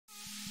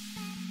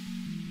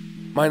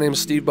My name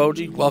is Steve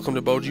BOJ-E. Welcome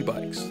to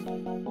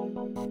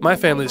BOJ-E-BIKES. My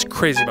family is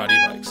crazy about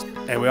e-bikes,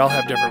 and we all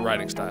have different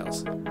riding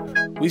styles.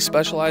 We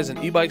specialize in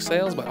e-bike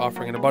sales by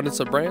offering an abundance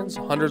of brands,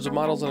 hundreds of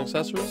models and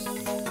accessories.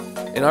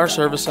 In our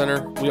service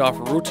center, we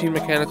offer routine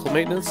mechanical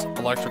maintenance,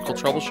 electrical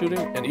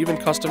troubleshooting, and even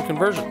custom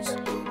conversions.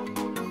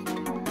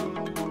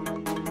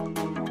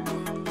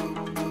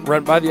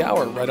 Rent by the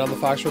hour right on the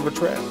Fox River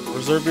Trail.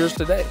 Reserve yours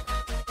today.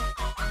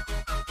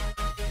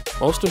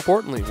 Most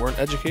importantly, we're an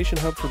education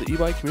hub for the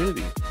e-bike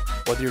community.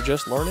 Whether you're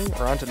just learning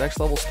or on to next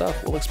level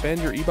stuff, we'll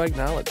expand your e-bike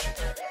knowledge.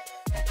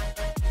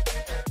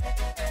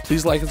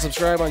 Please like and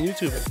subscribe on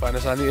YouTube and find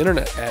us on the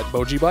internet at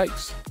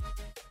BOJ-E-BIKES.